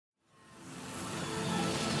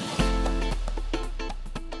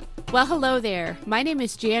Well, hello there. My name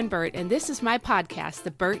is Jan Burt, and this is my podcast,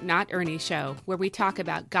 The Burt Not Ernie Show, where we talk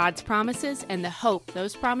about God's promises and the hope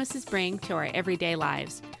those promises bring to our everyday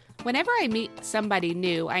lives. Whenever I meet somebody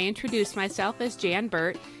new, I introduce myself as Jan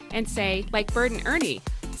Burt and say, like Burt and Ernie,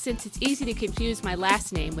 since it's easy to confuse my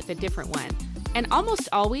last name with a different one. And almost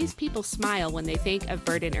always people smile when they think of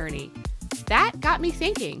Burt and Ernie. That got me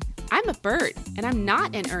thinking, I'm a Burt and I'm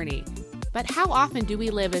not an Ernie. But how often do we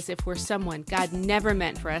live as if we're someone God never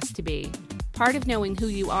meant for us to be? Part of knowing who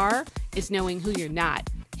you are is knowing who you're not.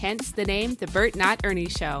 Hence the name, The Burt Not Ernie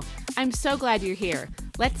Show. I'm so glad you're here.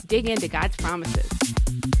 Let's dig into God's promises.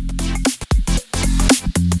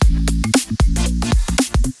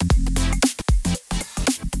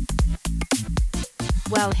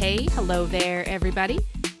 Well, hey, hello there, everybody.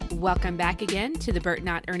 Welcome back again to the Burt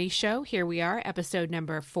Not Ernie Show. Here we are, episode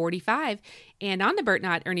number 45. And on the Burt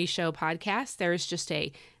Not Ernie Show podcast, there is just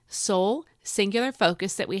a sole, singular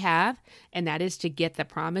focus that we have, and that is to get the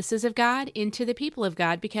promises of God into the people of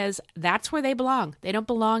God, because that's where they belong. They don't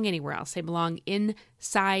belong anywhere else. They belong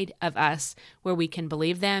inside of us, where we can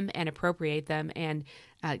believe them and appropriate them. And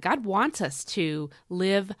God wants us to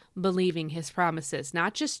live believing His promises,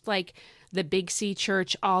 not just like the Big C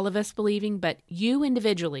church, all of us believing, but you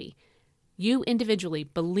individually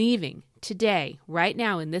believing today, right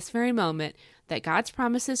now, in this very moment, that God's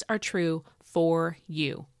promises are true for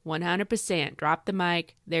you. 100%. Drop the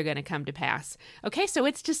mic. They're going to come to pass. Okay, so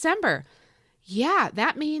it's December. Yeah,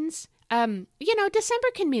 that means, December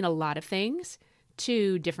can mean a lot of things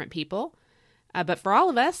to different people. But for all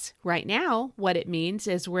of us right now, what it means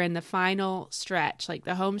is we're in the final stretch, like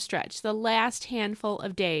the home stretch, the last handful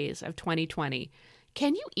of days of 2020.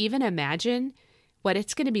 Can you even imagine what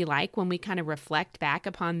it's going to be like when we kind of reflect back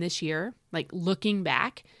upon this year, like looking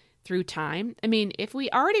back through time? I mean, if we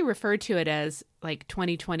already refer to it as like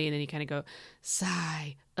 2020, and then you kind of go,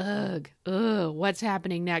 sigh, ugh, what's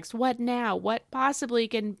happening next? What now? What possibly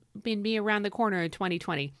can be around the corner in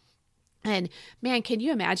 2020? And man, can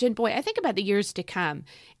you imagine? Boy, I think about the years to come,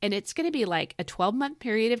 and it's going to be like a 12-month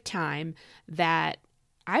period of time that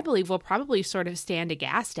I believe we'll probably sort of stand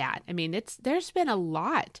aghast at. I mean, there's been a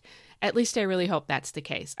lot. At least I really hope that's the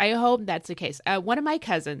case. I hope that's the case. One of my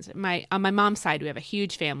cousins, on my mom's side, we have a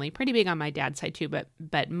huge family, pretty big on my dad's side too,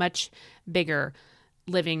 but much bigger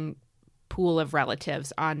living pool of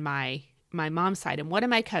relatives on my mom's side. And one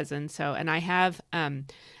of my cousins, I have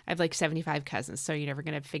like 75 cousins, so you're never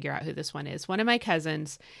going to figure out who this one is. One of my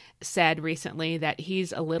cousins said recently that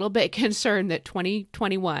he's a little bit concerned that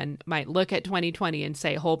 2021 might look at 2020 and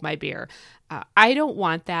say, hold my beer. I don't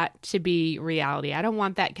want that to be reality. I don't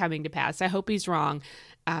want that coming to pass. I hope he's wrong.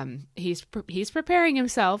 He's preparing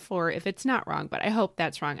himself for if it's not wrong, but I hope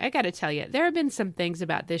that's wrong. I got to tell you, there have been some things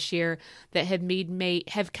about this year that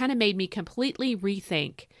have kind of made me completely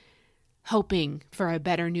rethink hoping for a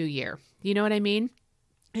better new year. You know what I mean?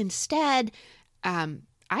 Instead, I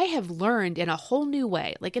have learned in a whole new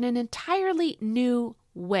way, like in an entirely new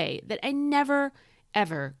way that I never,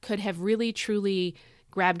 ever could have really, truly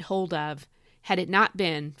grabbed hold of had it not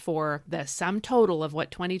been for the sum total of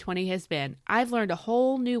what 2020 has been. I've learned a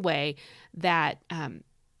whole new way that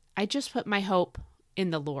I just put my hope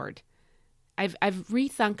in the Lord. I've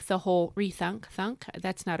rethunk the whole, thunk?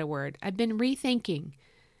 That's not a word. I've been rethinking.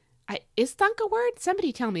 Is thunk a word?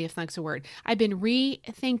 Somebody tell me if thunk's a word. I've been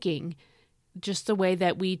rethinking just the way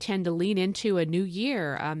that we tend to lean into a new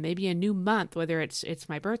year, maybe a new month, whether it's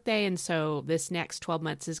my birthday. And so this next 12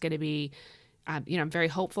 months is going to be, I'm very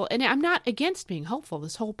hopeful. And I'm not against being hopeful.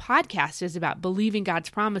 This whole podcast is about believing God's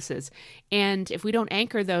promises. And if we don't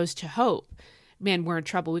anchor those to hope, man, we're in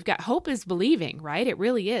trouble. We've got hope is believing, right? It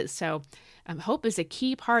really is. So hope is a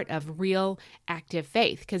key part of real active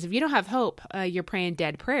faith, because if you don't have hope, you're praying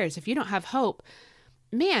dead prayers. If you don't have hope,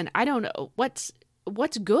 man, I don't know what's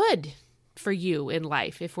good for you in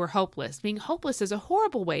life if we're hopeless. Being hopeless is a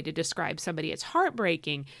horrible way to describe somebody. It's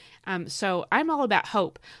heartbreaking. So I'm all about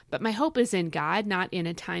hope, but my hope is in God, not in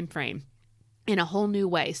a time frame, in a whole new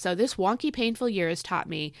way. So this wonky, painful year has taught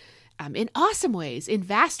me in awesome ways, in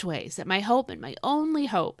vast ways, that my hope and my only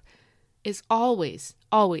hope is always,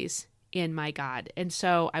 always in my God. And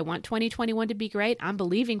so I want 2021 to be great. I'm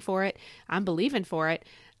believing for it.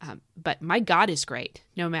 But my God is great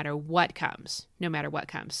no matter what comes,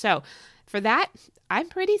 So for that, I'm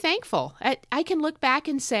pretty thankful. I can look back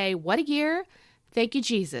and say, what a year. Thank you,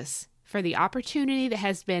 Jesus, for the opportunity that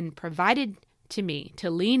has been provided to me to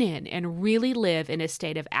lean in and really live in a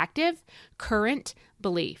state of active, current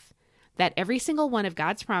belief that every single one of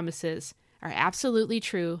God's promises are absolutely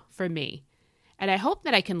true for me. And I hope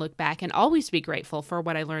that I can look back and always be grateful for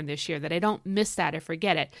what I learned this year, that I don't miss that or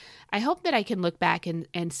forget it. I hope that I can look back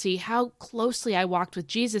and see how closely I walked with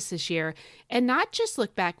Jesus this year, and not just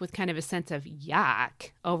look back with kind of a sense of yuck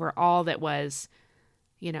over all that was,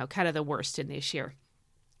 kind of the worst in this year.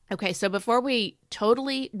 Okay, so before we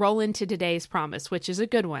totally roll into today's promise, which is a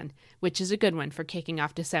good one for kicking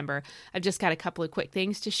off December, I've just got a couple of quick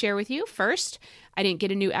things to share with you. First, I didn't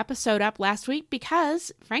get a new episode up last week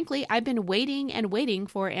because, frankly, I've been waiting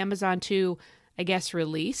for Amazon to, I guess,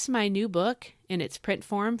 release my new book in its print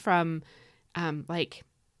form from,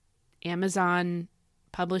 Amazon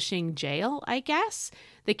Publishing Jail, I guess.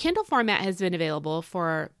 The Kindle format has been available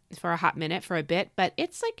for a hot minute, for a bit, but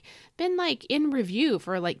it's been in review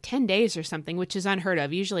for 10 days or something, which is unheard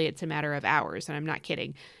of. Usually it's a matter of hours, and I'm not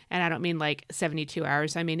kidding. And I don't mean 72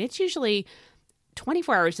 hours. I mean, it's usually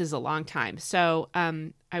 24 hours is a long time. So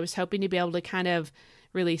I was hoping to be able to kind of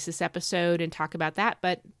release this episode and talk about that,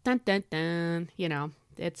 but dun, dun, dun,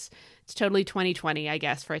 it's totally 2020, I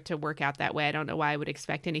guess, for it to work out that way. I don't know why I would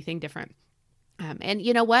expect anything different. And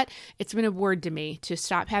you know what? It's been a word to me to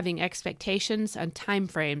stop having expectations on time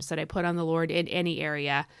frames that I put on the Lord in any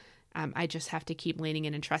area. I just have to keep leaning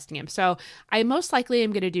in and trusting Him. So I most likely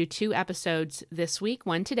am going to do 2 episodes this week,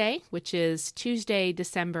 one today, which is Tuesday,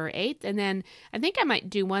 December 8th. And then I think I might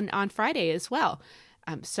do one on Friday as well.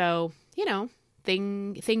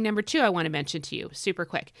 Thing number 2 I want to mention to you super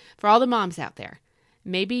quick for all the moms out there.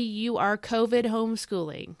 Maybe you are COVID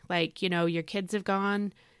homeschooling, your kids have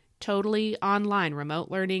gone totally online.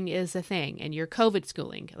 Remote learning is a thing, and you're COVID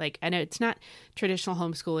schooling. I know it's not traditional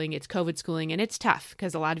homeschooling, it's COVID schooling, and it's tough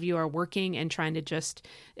because a lot of you are working and trying to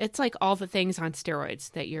it's all the things on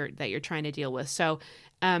steroids that you're trying to deal with. So,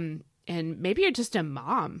 and maybe you're just a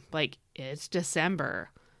mom, it's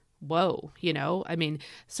December. Whoa,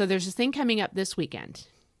 so there's this thing coming up this weekend,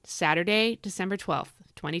 Saturday, December 12th,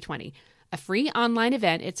 2020, a free online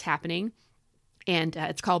event. It's happening. And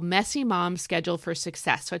it's called Messy Mom Scheduled for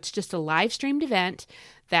Success. So it's just a live streamed event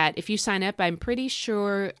that if you sign up, I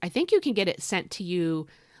think you can get it sent to you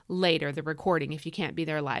later, the recording, if you can't be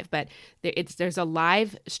there live. But there's a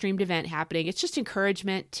live streamed event happening. It's just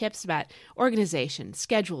encouragement, tips about organization,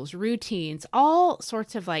 schedules, routines, all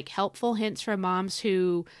sorts of helpful hints from moms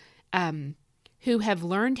who have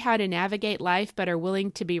learned how to navigate life but are willing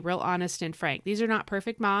to be real honest and frank. These are not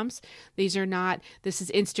perfect moms. This is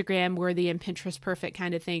Instagram worthy and Pinterest perfect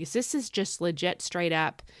kind of things. This is just legit, straight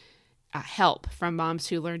up help from moms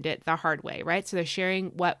who learned it the hard way, right? So they're sharing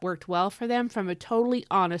what worked well for them from a totally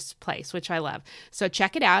honest place, which I love. So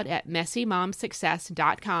check it out at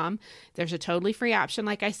messymomsuccess.com. There's a totally free option,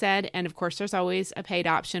 like I said, and of course there's always a paid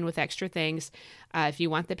option with extra things. If you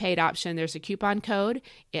want the paid option, there's a coupon code.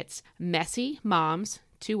 It's Messy Moms,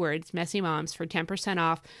 2 words, Messy Moms, for 10%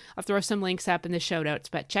 off. I'll throw some links up in the show notes,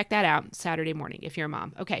 but check that out Saturday morning if you're a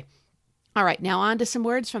mom. Okay. All right, now on to some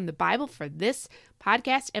words from the Bible for this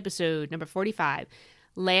podcast episode, number 45,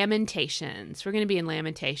 Lamentations. We're going to be in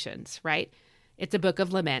Lamentations, right? It's a book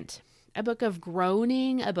of lament, a book of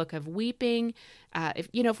groaning, a book of weeping. If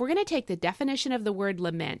we're going to take the definition of the word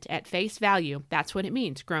lament at face value, that's what it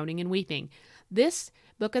means, groaning and weeping. This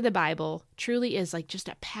book of the Bible truly is just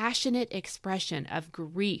a passionate expression of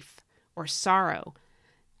grief or sorrow.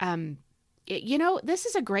 This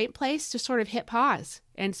is a great place to sort of hit pause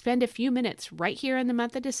and spend a few minutes right here in the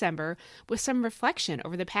month of December with some reflection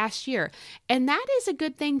over the past year. And that is a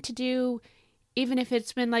good thing to do, even if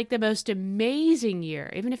it's been the most amazing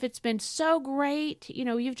year, even if it's been so great,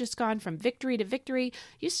 you've just gone from victory to victory.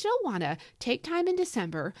 You still want to take time in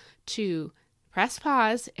December to press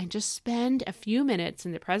pause and just spend a few minutes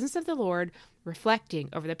in the presence of the Lord reflecting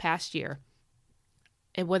over the past year.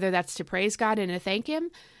 And whether that's to praise God and to thank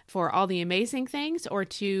Him for all the amazing things, or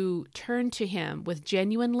to turn to Him with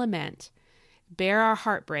genuine lament, bear our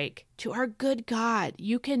heartbreak to our good God.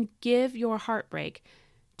 You can give your heartbreak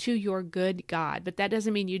to your good God, but that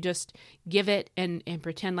doesn't mean you just give it and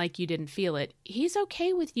pretend like you didn't feel it. He's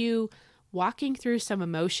okay with you walking through some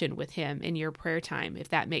emotion with Him in your prayer time, if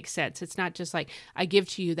that makes sense. It's not just I give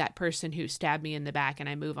to you that person who stabbed me in the back and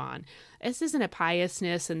I move on. This isn't a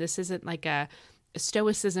piousness, and this isn't a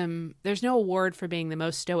stoicism. There's no award for being the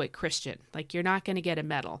most stoic Christian. You're not going to get a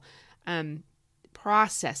medal.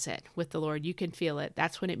 Process it with the Lord. You can feel it.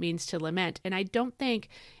 That's what it means to lament. And I don't think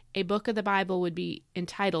a book of the Bible would be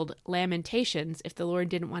entitled Lamentations if the Lord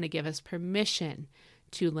didn't want to give us permission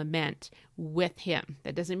to lament with Him.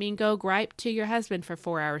 That doesn't mean go gripe to your husband for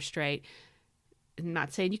 4 hours straight. I'm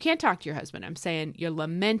not saying you can't talk to your husband. I'm saying you're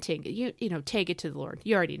lamenting. You take it to the Lord.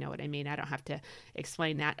 You already know what I mean. I don't have to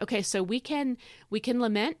explain that. Okay, so we can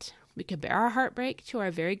lament We can bear our heartbreak to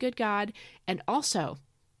our very good God and also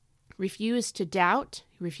refuse to doubt,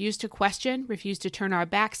 refuse to question, refuse to turn our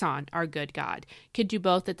backs on our good God. Could do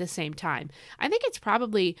both at the same time. I think it's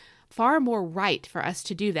probably far more right for us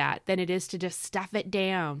to do that than it is to just stuff it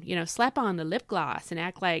down, slap on the lip gloss and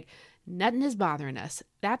act like nothing is bothering us.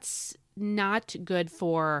 That's not good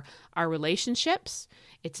for our relationships.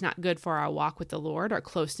 It's not good for our walk with the Lord, our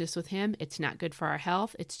closeness with Him. It's not good for our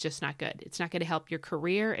health. It's just not good. It's not going to help your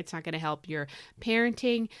career. It's not going to help your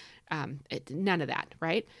parenting. None of that,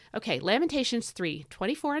 right? Okay, Lamentations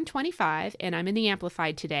 3:24 and 25, and I'm in the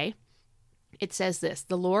Amplified today. It says this,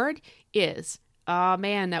 the Lord is, oh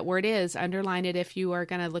man, that word is, underline it if you are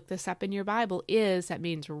going to look this up in your Bible, is, that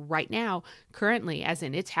means right now, currently, as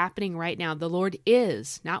in it's happening right now. The Lord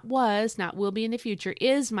is, not was, not will be in the future,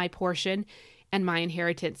 is my portion and my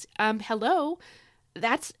inheritance. Hello,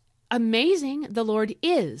 that's amazing. The Lord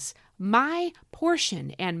is my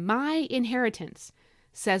portion and my inheritance,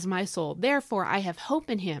 says my soul. Therefore, I have hope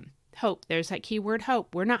in Him. Hope, there's that key word,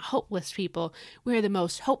 hope. We're not hopeless people. We're the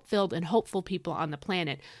most hope-filled and hopeful people on the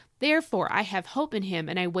planet. Therefore, I have hope in Him,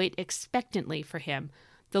 and I wait expectantly for Him.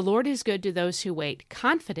 The Lord is good to those who wait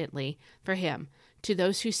confidently for Him, to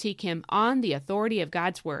those who seek Him on the authority of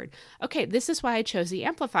God's word. Okay, this is why I chose the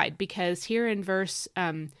Amplified, because here in verse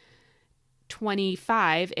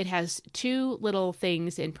 25, it has two little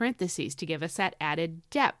things in parentheses to give us that added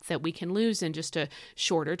depth that we can lose in just a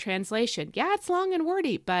shorter translation. Yeah, it's long and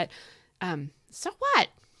wordy, but so what?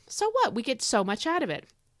 So what? We get so much out of it.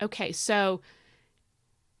 Okay, so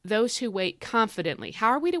those who wait confidently. How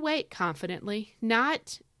are we to wait confidently?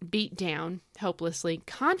 Not beat down hopelessly,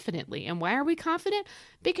 confidently. And why are we confident?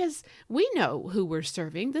 Because we know who we're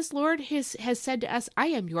serving. This Lord has said to us, I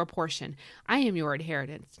am your portion. I am your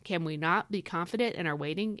inheritance. Can we not be confident in our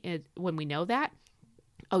waiting when we know that?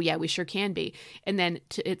 Oh yeah, we sure can be. And then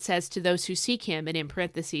it says to those who seek Him, and in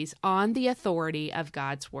parentheses, on the authority of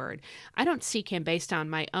God's word. I don't seek Him based on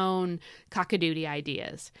my own cockadoodie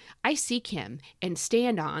ideas. I seek Him and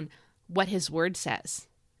stand on what His word says,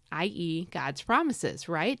 i.e. God's promises,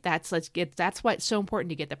 right? That's why it's so important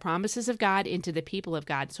to get the promises of God into the people of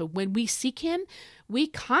God. So when we seek Him, we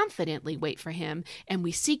confidently wait for Him, and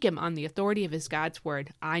we seek Him on the authority of God's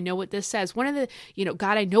word. I know what this says.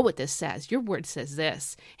 God, I know what this says. Your word says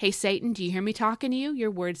this. Hey, Satan, do you hear me talking to you? Your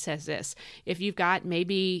word says this. If you've got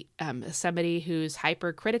maybe somebody who's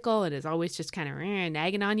hypercritical and is always just kind of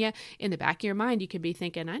nagging on you, in the back of your mind, you could be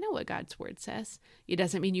thinking, I know what God's word says. It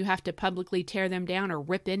doesn't mean you have to publicly tear them down or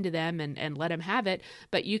rip into them and let them have it,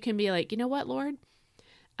 but you can be like, you know what, Lord?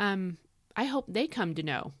 I hope they come to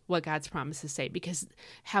know what God's promises say, because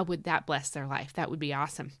how would that bless their life? That would be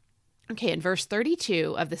awesome. Okay, in verse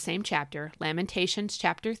 32 of the same chapter, Lamentations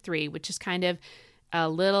chapter 3, which is kind of a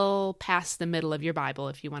little past the middle of your Bible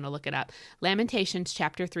if you want to look it up. Lamentations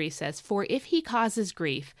chapter 3 says, for if He causes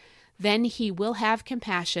grief, then He will have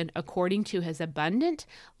compassion according to His abundant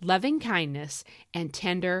loving kindness and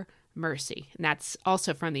tender mercy. And that's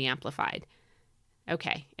also from the Amplified.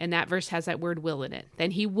 Okay, and that verse has that word will in it.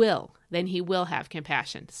 Then He will have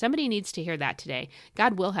compassion. Somebody needs to hear that today.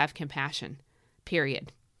 God will have compassion,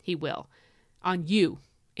 period. He will. On you,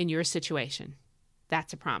 in your situation.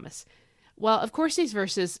 That's a promise. Well, of course, these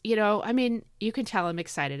verses, you can tell I'm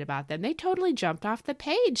excited about them. They totally jumped off the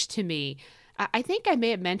page to me. I think I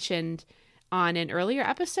may have mentioned on an earlier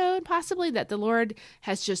episode, possibly, that the Lord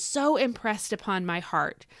has just so impressed upon my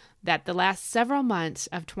heart that the last several months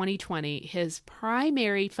of 2020, His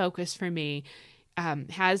primary focus for me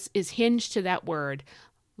is hinged to that word,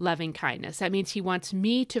 loving kindness. That means He wants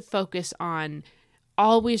me to focus on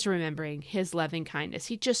always remembering His loving kindness.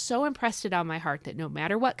 He just so impressed it on my heart that no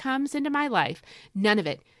matter what comes into my life, none of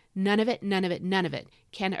it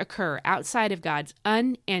can occur outside of God's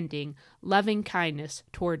unending loving kindness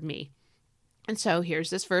toward me. And so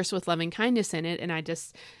here's this verse with loving kindness in it. And I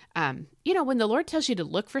just, when the Lord tells you to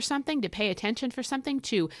look for something, to pay attention for something,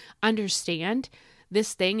 to understand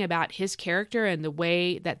this thing about His character and the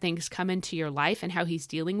way that things come into your life and how He's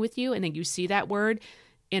dealing with you, and then you see that word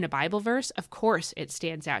in a Bible verse, of course it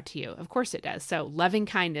stands out to you. Of course it does. So loving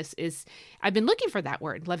kindness I've been looking for that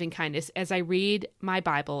word, loving kindness, as I read my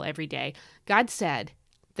Bible every day. God said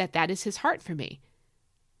that is His heart for me,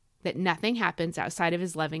 that nothing happens outside of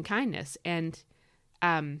His loving kindness. And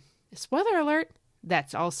spoiler alert,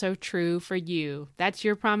 that's also true for you. That's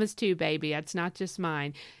your promise too, baby. That's not just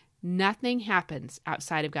mine. Nothing happens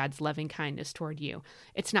outside of God's loving kindness toward you.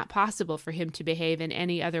 It's not possible for him to behave in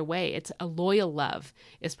any other way. It's a loyal love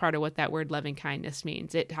is part of what that word loving kindness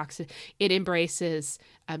means. It embraces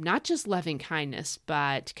not just loving kindness,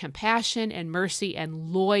 but compassion and mercy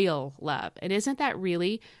and loyal love. And isn't that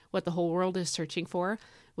really what the whole world is searching for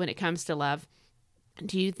when it comes to love?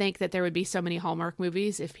 Do you think that there would be so many Hallmark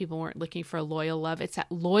movies if people weren't looking for a loyal love? It's that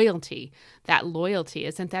loyalty. That loyalty.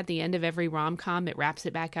 Isn't that the end of every rom-com? It wraps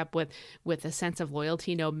it back up with a sense of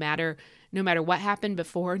loyalty no matter what happened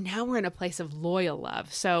before. Now we're in a place of loyal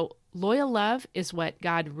love. So loyal love is what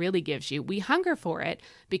God really gives you. We hunger for it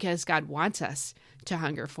because God wants us to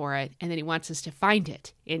hunger for it, and then he wants us to find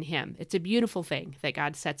it in him. It's a beautiful thing that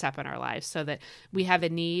God sets up in our lives so that we have a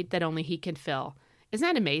need that only he can fill. Isn't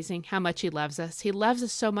that amazing how much he loves us? He loves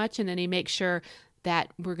us so much, and then he makes sure that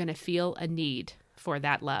we're going to feel a need for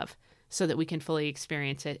that love so that we can fully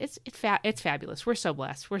experience it. It's fabulous. We're so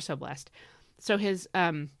blessed. We're so blessed. So his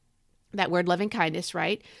that word loving kindness,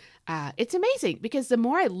 right? It's amazing because the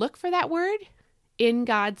more I look for that word in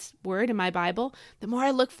God's word in my Bible, the more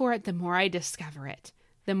I look for it, the more I discover it,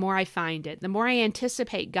 the more I find it, the more I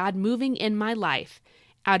anticipate God moving in my life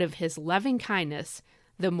out of his loving kindness.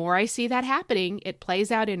 The more I see that happening, it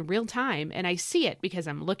plays out in real time, and I see it because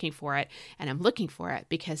I'm looking for it, and I'm looking for it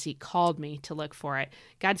because he called me to look for it.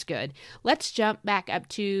 God's good. Let's jump back up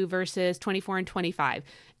to verses 24 and 25.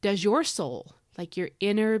 Does your soul, like your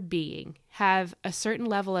inner being, have a certain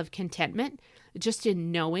level of contentment just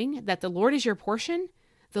in knowing that the Lord is your portion,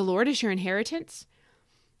 the Lord is your inheritance?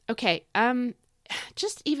 Okay,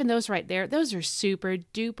 just even those right there, those are super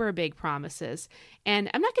duper big promises.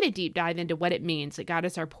 And I'm not going to deep dive into what it means that God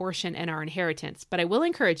is our portion and our inheritance, but I will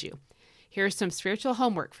encourage you. Here's some spiritual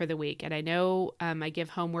homework for the week. And I know I give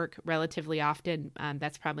homework relatively often.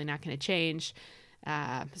 That's probably not going to change.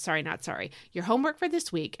 Sorry. Your homework for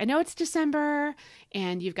this week. I know it's December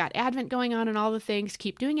and you've got Advent going on and all the things.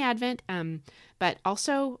 Keep doing Advent. But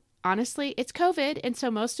also, honestly, it's COVID, and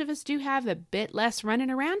so most of us do have a bit less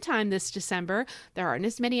running around time this December. There aren't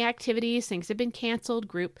as many activities. Things have been canceled.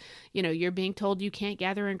 You're being told you can't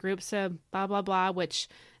gather in groups of blah, blah, blah, which,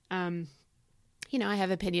 I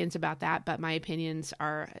have opinions about that, but my opinions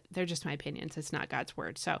they're just my opinions. It's not God's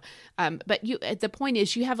word. So, but the point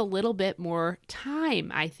is you have a little bit more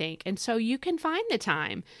time, I think. And so you can find the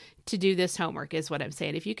time to do this homework is what I'm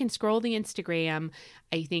saying. If you can scroll the Instagram,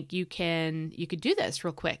 I think you could do this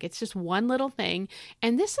real quick. It's just one little thing.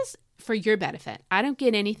 And this is for your benefit. I don't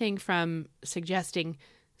get anything from suggesting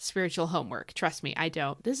spiritual homework. Trust me, I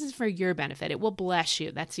don't. This is for your benefit. It will bless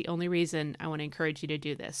you. That's the only reason I want to encourage you to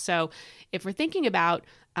do this. So if we're thinking about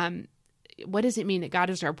what does it mean that God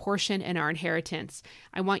is our portion and our inheritance,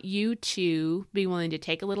 I want you to be willing to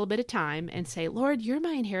take a little bit of time and say, Lord, you're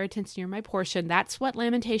my inheritance, you're my portion. That's what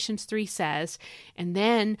Lamentations 3 says. And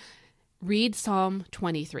then read Psalm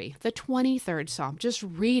 23, the 23rd Psalm. Just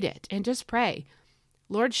read it and just pray.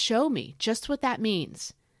 Lord, show me just what that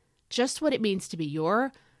means. Just what it means to be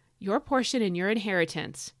your portion and your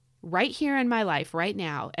inheritance right here in my life right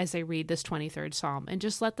now as I read this 23rd Psalm. And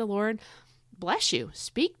just let the Lord bless you,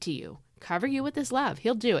 speak to you, cover you with his love.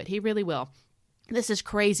 He'll do it. He really will. This is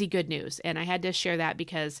crazy good news. And I had to share that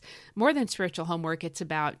because more than spiritual homework, it's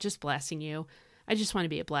about just blessing you. I just want to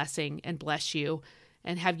be a blessing and bless you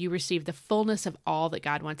and have you receive the fullness of all that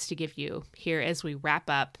God wants to give you here as we wrap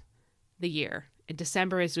up the year. In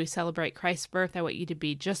December, as we celebrate Christ's birth, I want you to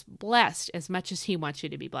be just blessed as much as he wants you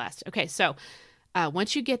to be blessed. Okay, so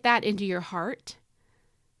once you get that into your heart,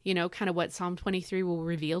 kind of what Psalm 23 will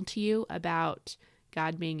reveal to you about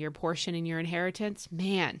God being your portion and your inheritance,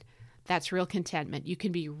 man, that's real contentment. You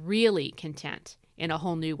can be really content in a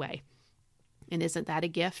whole new way. And isn't that a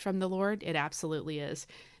gift from the Lord? It absolutely is.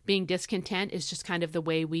 Being discontent is just kind of the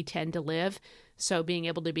way we tend to live. So being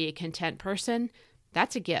able to be a content person,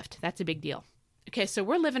 that's a gift. That's a big deal. Okay, so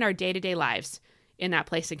we're living our day-to-day lives in that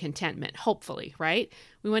place of contentment, hopefully, right?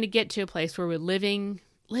 We want to get to a place where we're living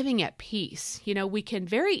at peace. We can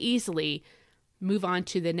very easily move on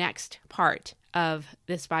to the next part of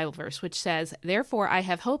this Bible verse, which says, therefore I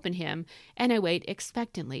have hope in him, and I wait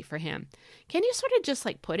expectantly for him. Can you sort of just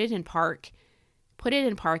like put it in park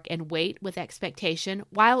and wait with expectation,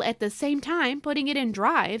 while at the same time putting it in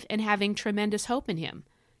drive and having tremendous hope in him?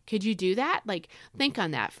 Could you do that? Like, think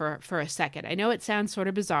on that for a second. I know it sounds sort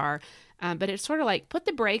of bizarre, but it's sort of like put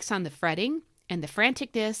the brakes on the fretting and the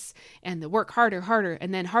franticness and the work harder,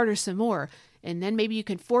 and then harder some more. And then maybe you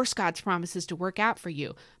can force God's promises to work out for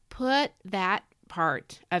you. Put that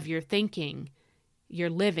part of your thinking, your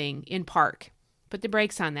living in park. Put the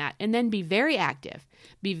brakes on that. And then be very active.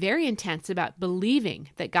 Be very intense about believing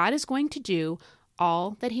that God is going to do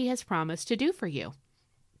all that he has promised to do for you.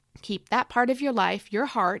 Keep that part of your life, your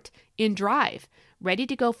heart, in drive, ready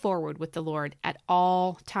to go forward with the Lord at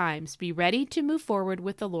all times. Be ready to move forward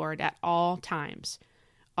with the Lord at all times.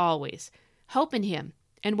 Always. Hope in him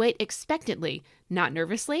and wait expectantly, not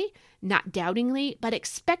nervously, not doubtingly, but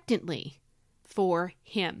expectantly for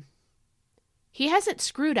him. He hasn't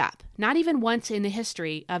screwed up, not even once in the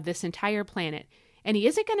history of this entire planet. And he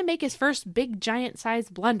isn't going to make his first big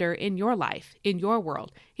giant-sized blunder in your life, in your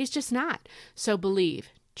world. He's just not. So believe.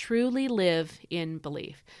 Truly live in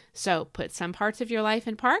belief. So put some parts of your life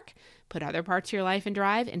in park, put other parts of your life in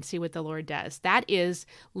drive, and see what the Lord does. That is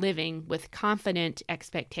living with confident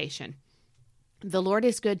expectation. The Lord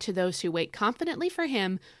is good to those who wait confidently for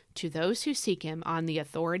him, to those who seek him on the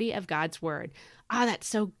authority of God's word. Ah, that's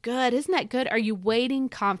so good. Isn't that good? Are you waiting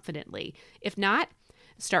confidently? If not,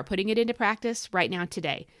 start putting it into practice right now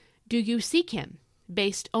today. Do you seek him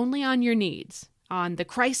based only on your needs, on the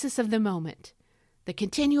crisis of the moment, the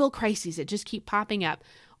continual crises that just keep popping up?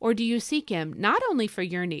 Or do you seek him not only for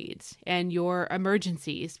your needs and your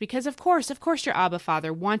emergencies, because of course your Abba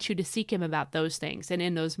Father wants you to seek him about those things and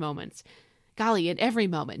in those moments. Golly, in every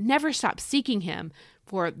moment, never stop seeking him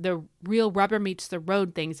for the real rubber meets the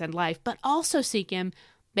road things in life, but also seek him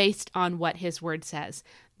based on what his word says.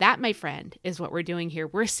 That, my friend, is what we're doing here.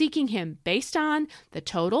 We're seeking him based on the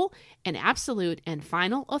total and absolute and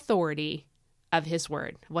final authority of his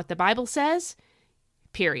word. What the Bible says,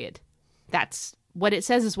 period. That's what it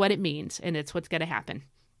says is what it means, and it's what's going to happen.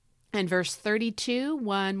 And verse 32,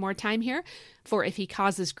 one more time here. For if he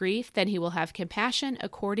causes grief, then he will have compassion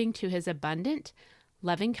according to his abundant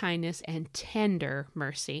loving kindness and tender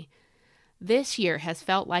mercy. This year has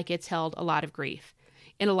felt like it's held a lot of grief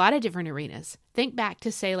in a lot of different arenas. Think back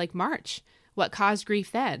to, say, like March. What caused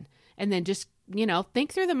grief then? And then just,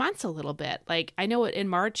 think through the months a little bit. Like, I know in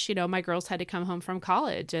March, my girls had to come home from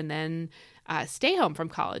college and then stay home from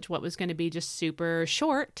college. What was going to be just super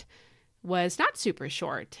short was not super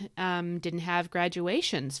short. Didn't have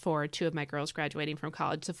graduations for two of my girls graduating from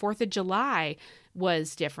college. The 4th of July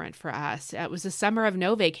was different for us. It was a summer of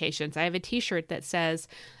no vacations. I have a t-shirt that says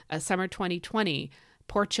summer 2020,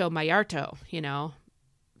 Porcho Mayarto,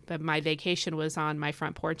 but my vacation was on my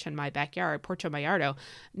front porch in my backyard, Porto Mayardo.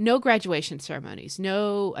 No graduation ceremonies,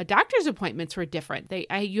 no doctor's appointments were different.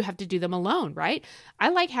 You have to do them alone, right? I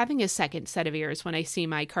like having a second set of ears when I see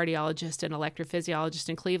my cardiologist and electrophysiologist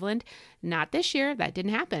in Cleveland. Not this year. That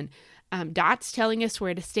didn't happen. Dots telling us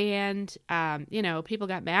where to stand. People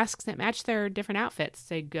got masks that match their different outfits.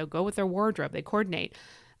 They go with their wardrobe. They coordinate.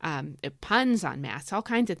 Puns on masks, all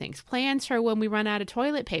kinds of things. Plans for when we run out of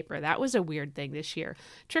toilet paper. That was a weird thing this year.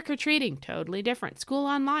 Trick-or-treating, totally different. School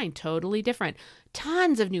online, totally different.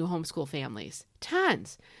 Tons of new homeschool families.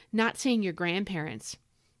 Tons. Not seeing your grandparents.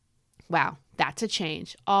 Wow, that's a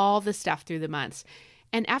change. All the stuff through the months.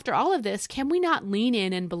 And after all of this, can we not lean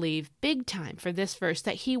in and believe big time for this verse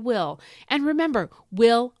that he will? And remember,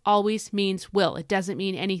 will always means will. It doesn't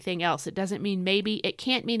mean anything else. It doesn't mean maybe. It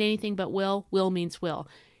can't mean anything but will. Will means will.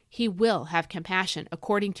 He will have compassion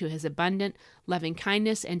according to his abundant loving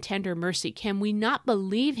kindness and tender mercy. Can we not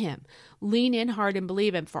believe him? Lean in hard and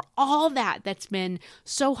believe him for all that's been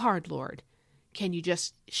so hard, Lord. Can you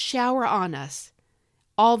just shower on us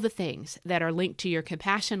all the things that are linked to your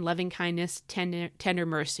compassion, loving kindness, tender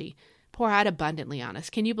mercy? Pour out abundantly on us.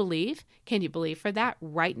 Can you believe? Can you believe for that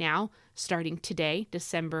right now, starting today,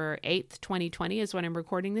 December 8th, 2020 is when I'm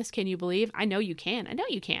recording this? Can you believe? I know you can. I know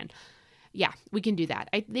you can. Yeah, we can do that.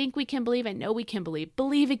 I think we can believe. I know we can believe.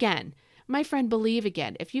 Believe again. My friend, believe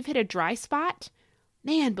again. If you've hit a dry spot,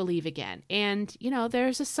 man, believe again. And,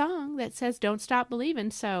 there's a song that says, don't stop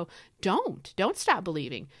believing. So don't stop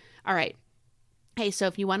believing. All right. Hey, so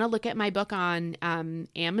if you want to look at my book on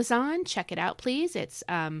Amazon, check it out, please. It's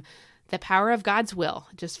The Power of God's Will.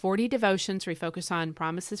 Just 40 devotions where we focus on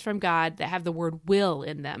promises from God that have the word will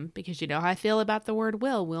in them, because you know how I feel about the word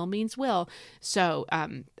will. Will means will. So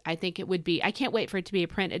I think it would be, I can't wait for it to be a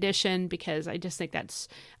print edition, because I just think that's,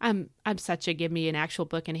 I'm such a give me an actual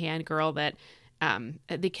book in hand girl that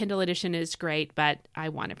the Kindle edition is great, but I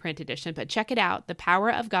want a print edition. But check it out, The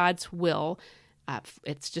Power of God's Will.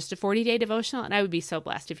 It's just a 40-day devotional, and I would be so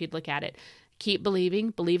blessed if you'd look at it. Keep believing,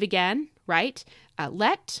 believe again, right?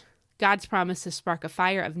 Let God's promises spark a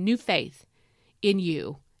fire of new faith in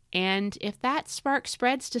you. And if that spark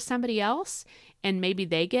spreads to somebody else, and maybe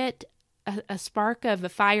they get a spark of a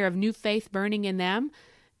fire of new faith burning in them,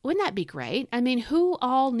 wouldn't that be great? I mean, who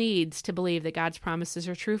all needs to believe that God's promises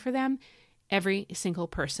are true for them? Every single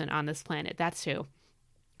person on this planet. That's who.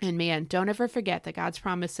 And man, don't ever forget that God's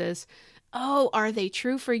promises, oh, are they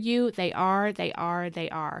true for you? They are, they are, they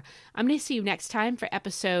are. I'm going to see you next time for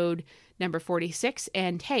episode number 46.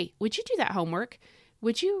 And hey, would you do that homework?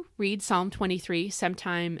 Would you read Psalm 23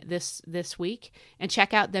 sometime this week and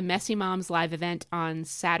check out the Messy Moms live event on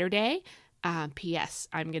Saturday? P.S.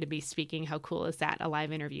 I'm going to be speaking. How cool is that? A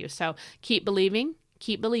live interview. So keep believing,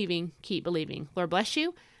 keep believing, keep believing. Lord bless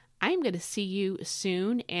you. I'm going to see you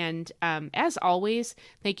soon. And as always,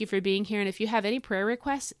 thank you for being here. And if you have any prayer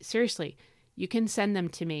requests, seriously, you can send them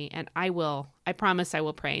to me and I promise I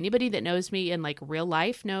will pray. Anybody that knows me in like real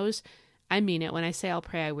life knows I mean it. When I say I'll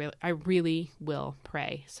pray, I really will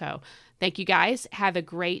pray. So thank you guys. Have a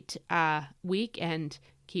great week and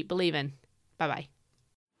keep believing. Bye-bye.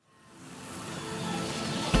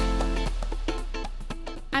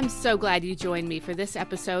 I'm so glad you joined me for this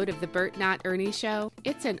episode of the Bert Not Ernie Show.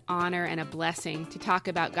 It's an honor and a blessing to talk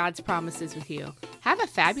about God's promises with you. Have a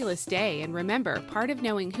fabulous day, and remember, part of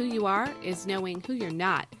knowing who you are is knowing who you're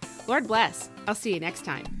not. Lord bless. I'll see you next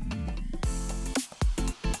time.